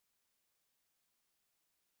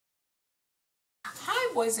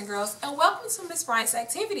Hi boys and girls, and welcome to Miss Bryant's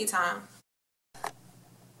activity time.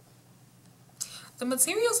 The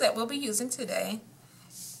materials that we'll be using today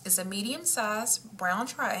is a medium-sized brown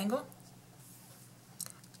triangle,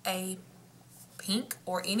 a pink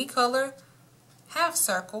or any color half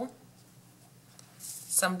circle,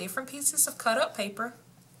 some different pieces of cut up paper,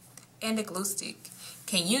 and a glue stick.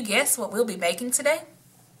 Can you guess what we'll be making today?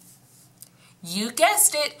 You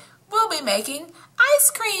guessed it, we'll be making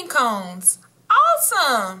ice cream cones.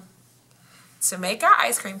 Awesome! To make our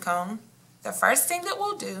ice cream cone, the first thing that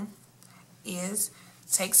we'll do is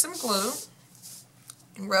take some glue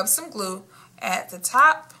and rub some glue at the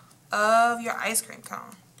top of your ice cream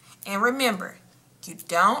cone. And remember, you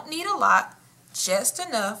don't need a lot, just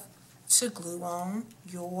enough to glue on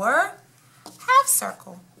your half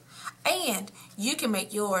circle. And you can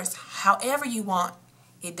make yours however you want.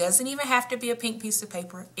 It doesn't even have to be a pink piece of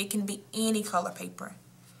paper. It can be any color paper.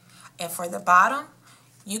 And for the bottom,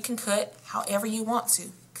 you can cut however you want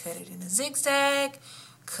to. Cut it in a zigzag,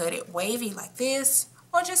 cut it wavy like this,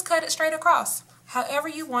 or just cut it straight across. However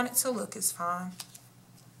you want it to look is fine.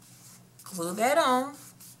 Glue that on,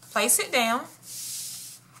 place it down,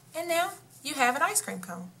 and now you have an ice cream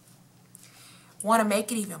cone. Want to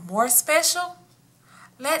make it even more special?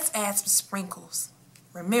 Let's add some sprinkles.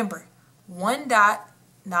 Remember, one dot,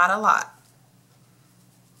 not a lot.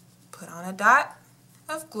 Put on a dot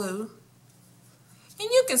of glue, and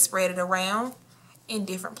you can spread it around in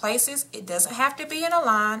different places. It doesn't have to be in a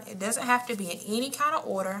line. It doesn't have to be in any kind of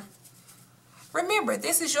order. Remember,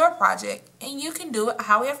 this is your project, and you can do it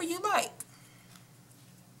however you like.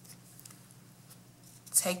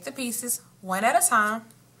 Take the pieces one at a time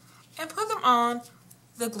and put them on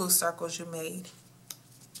the glue circles you made.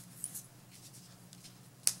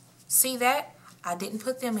 See that? I didn't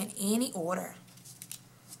put them in any order.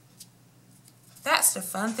 That's the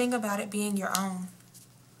fun thing about it being your own.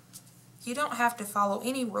 You don't have to follow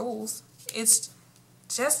any rules. It's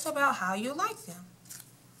just about how you like them.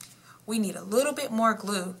 We need a little bit more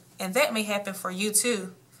glue, and that may happen for you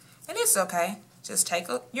too. And it's okay. Just take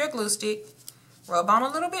your glue stick, rub on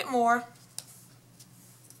a little bit more,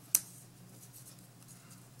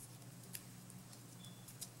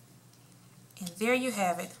 and there you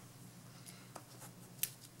have it.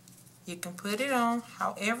 You can put it on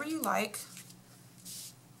however you like.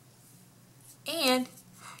 And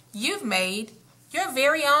you've made your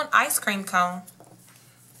very own ice cream cone.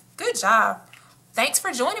 Good job. Thanks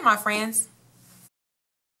for joining, my friends.